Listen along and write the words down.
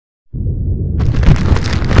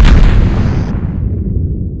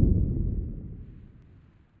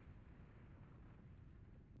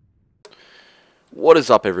What is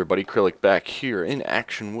up, everybody? Kryllyk back here in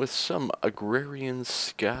action with some Agrarian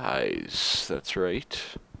Skies. That's right.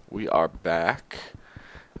 We are back.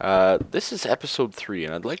 This is episode 3,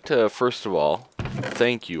 and I'd like to, first of all,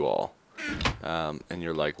 thank you all. And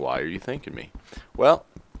you're like, why are you thanking me? Well,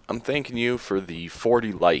 I'm thanking you for the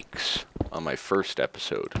 40 likes on my first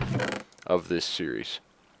episode of this series.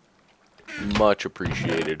 Much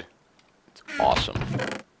appreciated. It's awesome.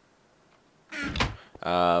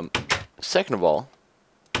 Second of all,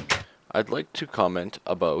 I'd like to comment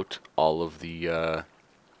about all of the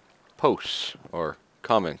posts or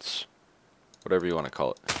comments, whatever you want to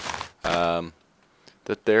call it,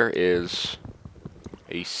 that there is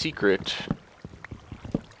a secret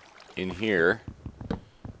in here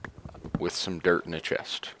with some dirt in a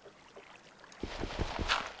chest.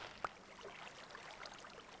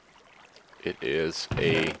 It is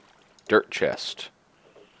a dirt chest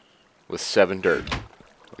with 7 dirt.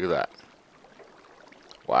 Look at that.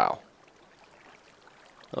 Wow.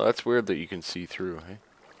 Well, that's weird that you can see through, hey?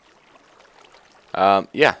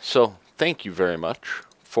 Yeah, so thank you very much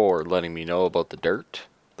for letting me know about the dirt.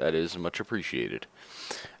 That is much appreciated.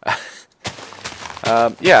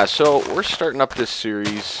 Yeah, so we're starting up this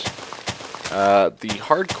series. The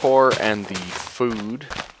hardcore and the food.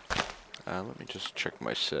 Let me just check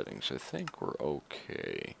my settings. I think we're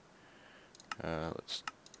okay. Let's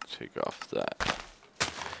take off that.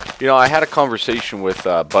 You know, I had a conversation with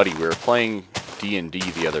Buddy. We were playing D&D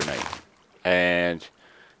the other night, and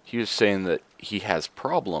he was saying that he has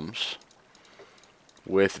problems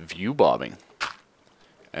with view bobbing,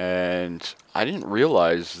 and I didn't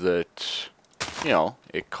realize that, you know,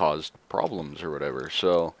 it caused problems or whatever.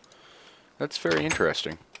 So that's very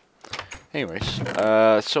interesting. Anyways,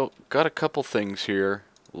 so got a couple things here,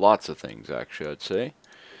 lots of things actually, I'd say,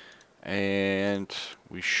 and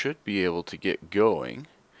we should be able to get going.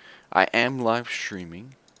 I am live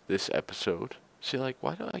streaming this episode. See, like,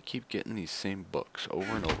 why do I keep getting these same books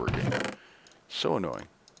over and over again? So annoying.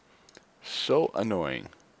 So annoying.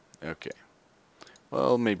 Okay.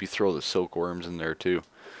 Well, maybe throw the silkworms in there too.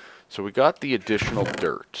 So we got the additional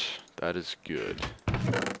dirt. That is good.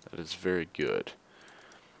 That is very good.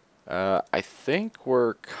 I think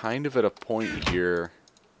we're kind of at a point here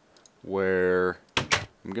where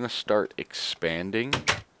I'm going to start expanding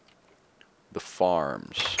the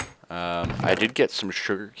farms. I did get some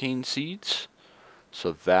sugarcane seeds,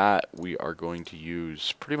 so that we are going to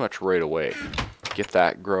use pretty much right away. Get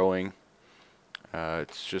that growing.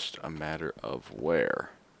 It's just a matter of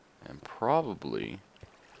where. And probably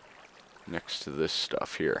next to this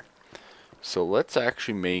stuff here. So let's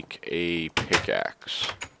actually make a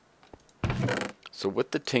pickaxe. So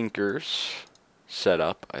with the tinkers set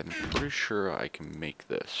up, I'm pretty sure I can make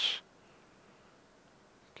this.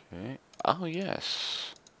 Okay. Oh,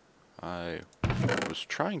 yes. I was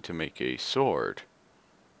trying to make a sword.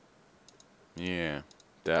 Yeah,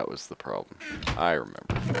 that was the problem. I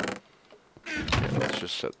remember. Okay, let's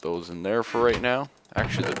just set those in there for right now.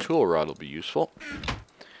 Actually, the tool rod will be useful.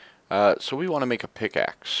 So we want to make a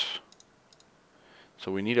pickaxe.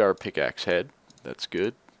 So we need our pickaxe head. That's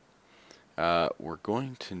good. We're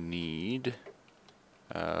going to need,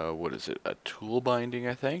 what is it? A tool binding,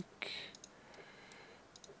 I think.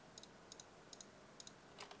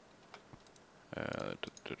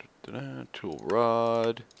 Tool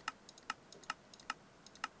rod.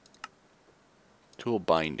 Tool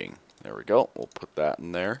binding. There we go. We'll put that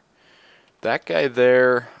in there. That guy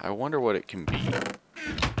there, I wonder what it can be.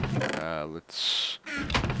 Let's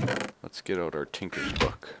get out our tinker's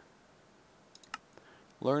book.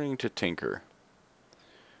 Learning to tinker.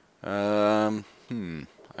 I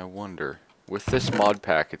wonder. With this mod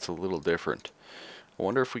pack, it's a little different. I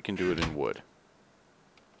wonder if we can do it in wood.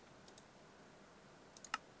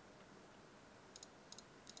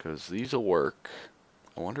 Because these will work.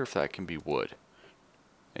 I wonder if that can be wood.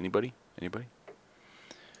 Anybody? Anybody?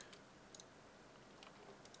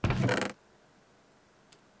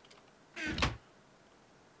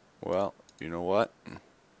 Well, you know what?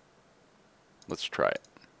 Let's try it.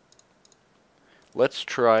 Let's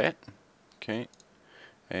try it. Okay.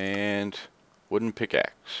 And wooden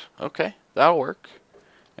pickaxe. Okay, that'll work.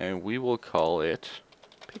 And we will call it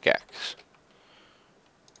pickaxe.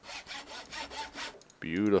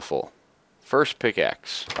 Beautiful. First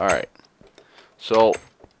pickaxe. Alright. So,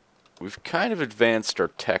 we've kind of advanced our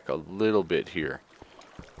tech a little bit here,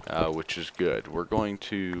 which is good. We're going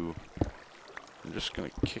to... I'm just going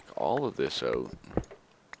to kick all of this out.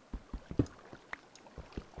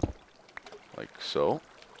 Like so.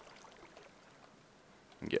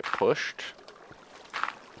 And get pushed.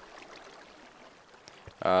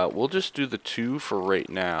 We'll just do the 2 for right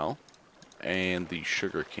now. and the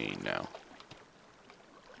sugar cane now.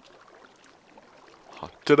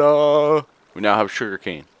 Ta-da! We now have sugar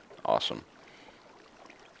cane. Awesome.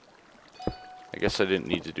 I guess I didn't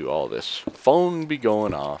need to do all this. Phone be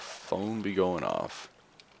going off. Phone be going off.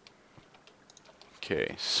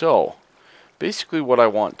 Okay, so basically what I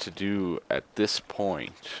want to do at this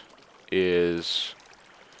point is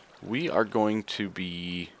we are going to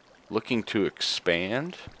be looking to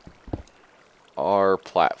expand our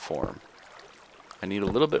platform. I need a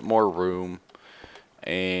little bit more room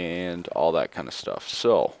and all that kind of stuff.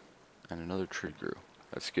 So, and another tree grew.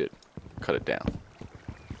 That's good. Cut it down.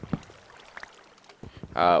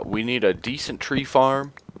 We need a decent tree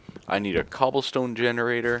farm. I need a cobblestone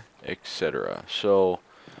generator, etc. So,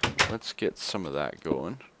 let's get some of that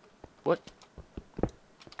going. What? I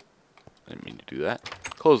didn't mean to do that.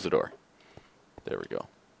 Close the door. There we go.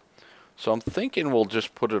 So I'm thinking we'll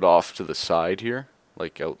just put it off to the side here,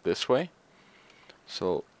 like out this way.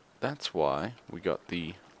 So that's why we got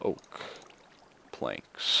the oak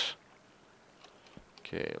planks.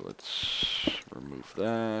 Okay, let's remove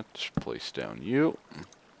that, place down you.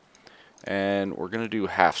 And we're going to do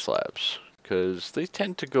half slabs, because they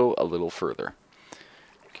tend to go a little further.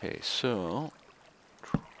 Okay, so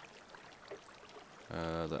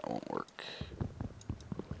that won't work.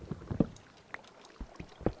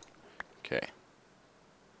 Okay.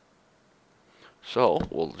 So,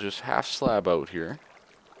 we'll just half slab out here.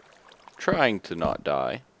 Trying to not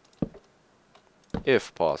die.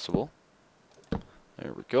 If possible.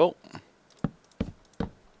 There we go.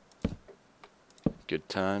 Good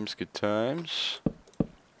times, good times.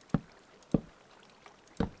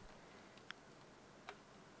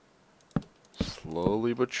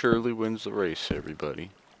 Slowly but surely wins the race, everybody.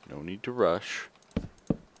 No need to rush.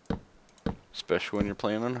 Especially when you're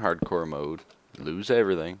playing on hardcore mode. Lose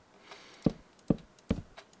everything.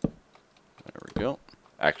 There we go.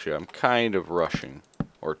 Actually, I'm kind of rushing.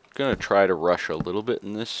 Or gonna try to rush a little bit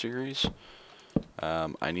in this series.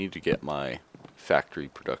 I need to get my factory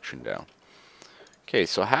production down. Okay,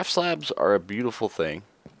 so half slabs are a beautiful thing.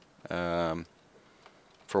 For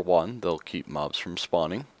one, they'll keep mobs from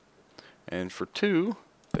spawning. And for two,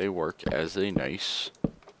 they work as a nice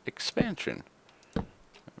expansion. There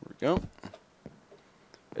we go.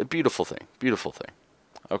 A beautiful thing. Beautiful thing.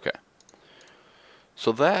 Okay.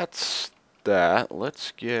 So that's that.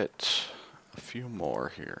 Let's get a few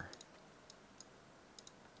more here.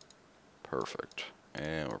 Perfect.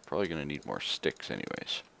 And we're probably going to need more sticks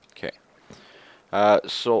anyways. Okay.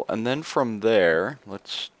 So, and then from there,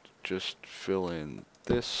 let's just fill in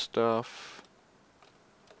this stuff.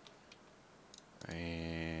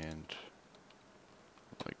 And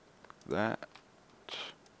like that.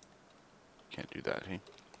 Can't do that, hey?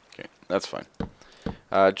 Okay, that's fine.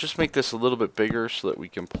 Just make this a little bit bigger so that we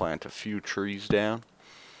can plant a few trees down.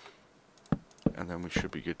 And then we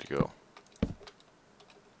should be good to go.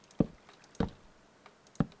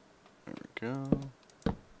 There we go.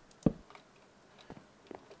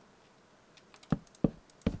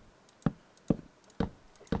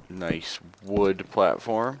 Nice wood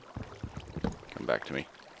platform. Come back to me.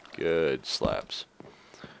 Good slabs.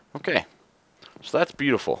 Okay, so that's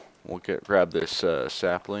beautiful. We'll grab this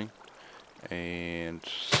sapling and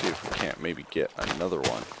see if we can't maybe get another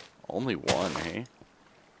one. Only one, hey?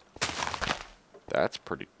 That's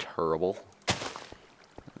pretty terrible.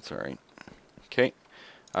 That's alright. Okay,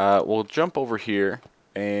 we'll jump over here,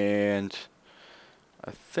 and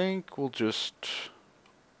I think we'll just,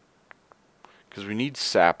 because we need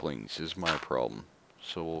saplings is my problem.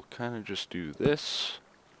 So we'll kind of just do this.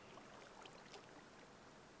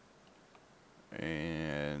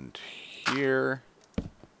 And here.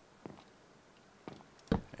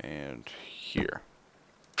 And here.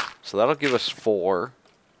 So that'll give us 4.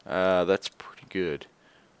 That's pretty good.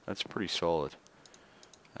 That's pretty solid.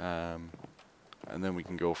 And then we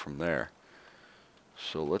can go from there.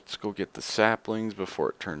 So let's go get the saplings before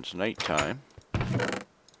it turns nighttime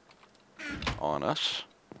on us.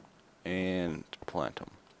 And plant them.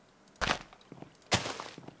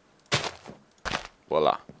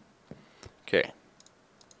 Voila. Okay.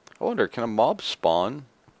 I wonder, can a mob spawn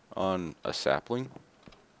on a sapling?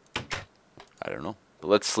 I don't know. But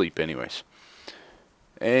let's sleep anyways.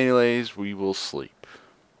 Anyways, we will sleep.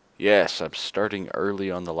 Yes, I'm starting early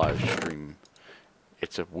on the live stream.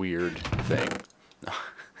 It's a weird thing.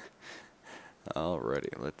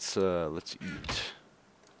 Alrighty, let's eat.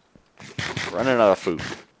 Running out of food.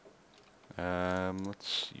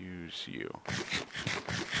 Let's use you.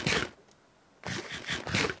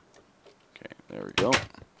 Okay, there we go.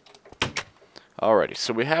 Alrighty,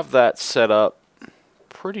 so we have that set up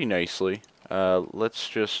pretty nicely. Let's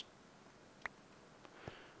just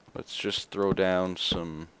Let's just throw down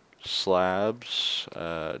some slabs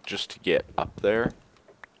just to get up there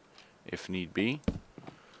if need be.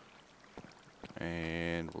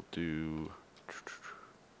 And we'll do...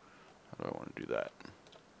 How do I want to do that?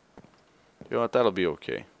 You know what? That'll be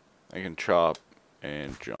okay. I can chop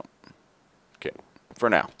and jump. Okay, for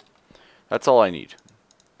now. That's all I need.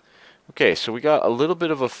 Okay, so we got a little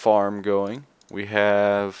bit of a farm going. We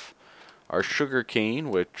have our sugar cane,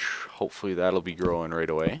 which hopefully that'll be growing right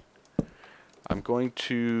away. I'm going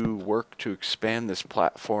to work to expand this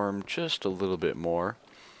platform just a little bit more.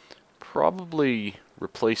 Probably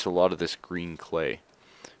replace a lot of this green clay.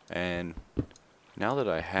 And now that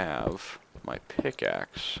I have my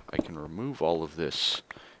pickaxe, I can remove all of this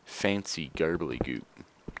fancy garbly goop.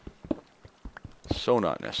 So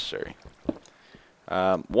not necessary.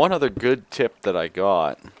 One other good tip that I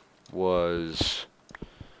got was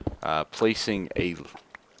placing a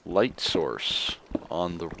light source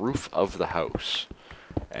on the roof of the house,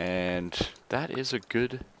 and that is a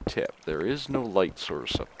good tip. There is no light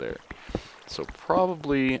source up there, so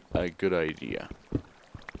probably a good idea.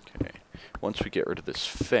 Okay, once we get rid of this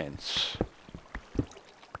fence,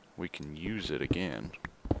 we can use it again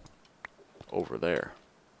over there.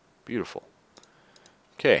 Beautiful.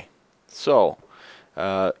 Okay, so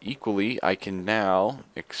equally I can now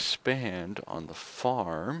expand on the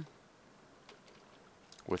farm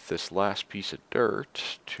with this last piece of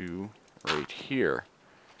dirt to right here.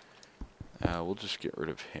 We'll just get rid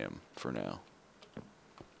of him for now.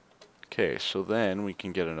 Okay, so then we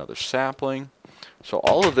can get another sapling. So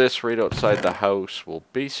all of this right outside the house will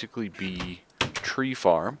basically be tree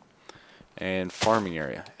farm and farming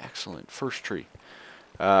area. Excellent, first tree.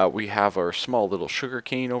 We have our small little sugar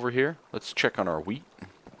cane over here. Let's check on our wheat,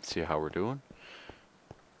 see how we're doing.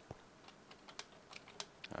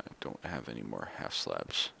 I don't have any more half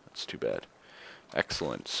slabs. That's too bad.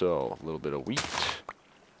 Excellent. So a little bit of wheat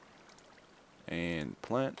and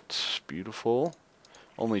plant. Beautiful.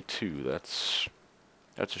 Only 2. That's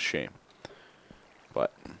a shame.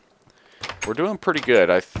 But we're doing pretty good.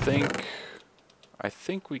 I think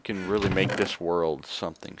we can really make this world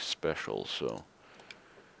something special. So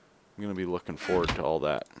I'm gonna be looking forward to all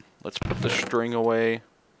that. Let's put the string away.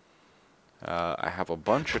 I have a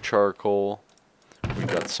bunch of charcoal. We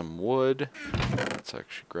got some wood. Let's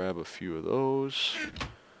actually grab a few of those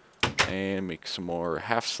and make some more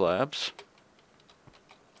half slabs.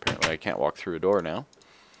 Apparently I can't walk through a door now.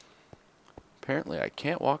 Apparently I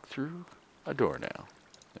can't walk through a door now.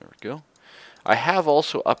 There we go. I have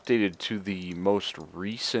also updated to the most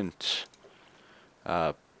recent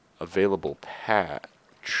available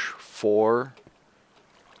patch for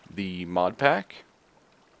the mod pack.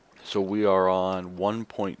 So we are on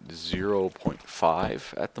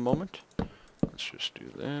 1.0.5 at the moment. Let's just do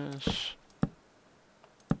this.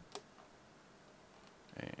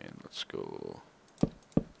 And let's go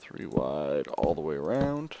 3 wide all the way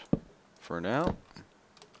around for now.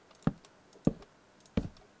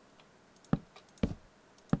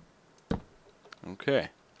 Okay.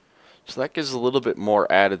 So that gives a little bit more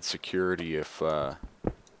added security if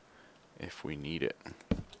we need it.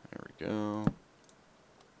 There we go.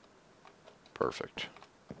 Perfect.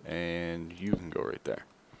 And you can go right there.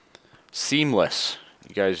 Seamless.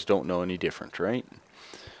 You guys don't know any different, right?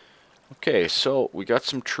 Okay, so we got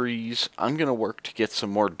some trees. I'm going to work to get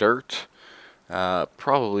some more dirt,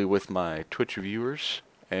 probably with my Twitch viewers,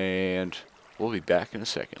 and we'll be back in a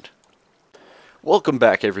second. Welcome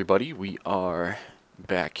back, everybody. We are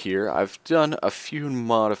back here. I've done a few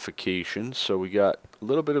modifications, so we got a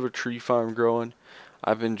little bit of a tree farm growing.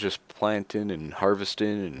 I've been just planting and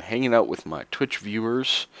harvesting and hanging out with my Twitch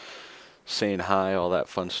viewers, saying hi, all that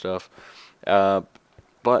fun stuff.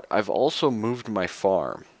 But I've also moved my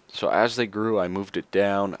farm. So as they grew, I moved it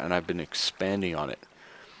down, and I've been expanding on it.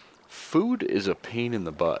 Food is a pain in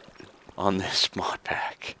the butt on this mod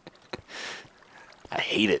pack. I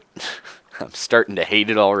hate it. I'm starting to hate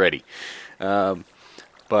it already.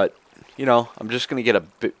 But, you know, I'm just going to get a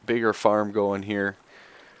bit bigger farm going here.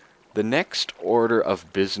 The next order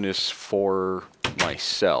of business for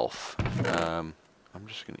myself, I'm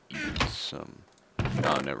just going to eat some...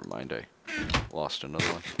 Oh, never mind. I lost another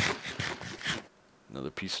one. Another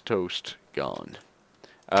piece of toast. Gone.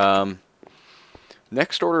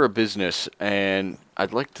 Next order of business, and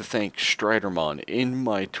I'd like to thank Stridermon in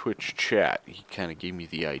my Twitch chat. He kind of gave me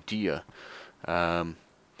the idea.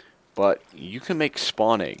 But you can make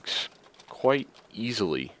spawn eggs quite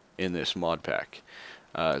easily in this mod pack.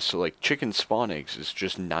 So like chicken spawn eggs is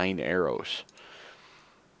just 9 arrows.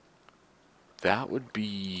 That would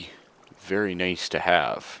be very nice to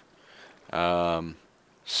have.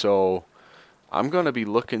 So I'm going to be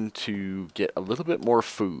looking to get a little bit more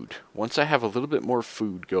food. Once I have a little bit more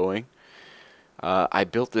food going, I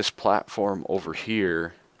built this platform over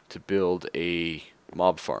here to build a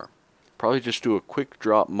mob farm. Probably just do a quick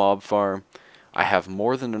drop mob farm. I have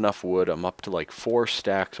more than enough wood. I'm up to like 4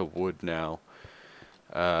 stacks of wood now.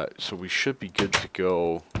 So we should be good to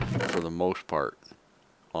go for the most part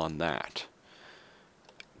on that.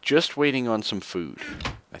 Just waiting on some food.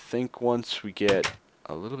 I think once we get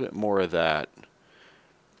a little bit more of that,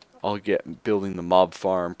 I'll get building the mob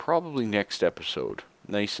farm probably next episode,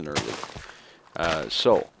 nice and early.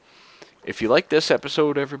 So, if you like this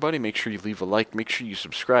episode, everybody, make sure you leave a like, make sure you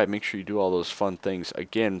subscribe, make sure you do all those fun things.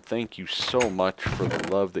 Again, thank you so much for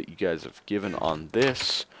the love that you guys have given on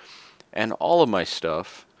this and all of my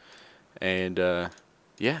stuff. And,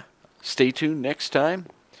 yeah, stay tuned next time.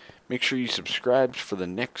 Make sure you subscribe for the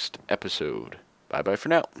next episode. Bye-bye for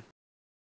now.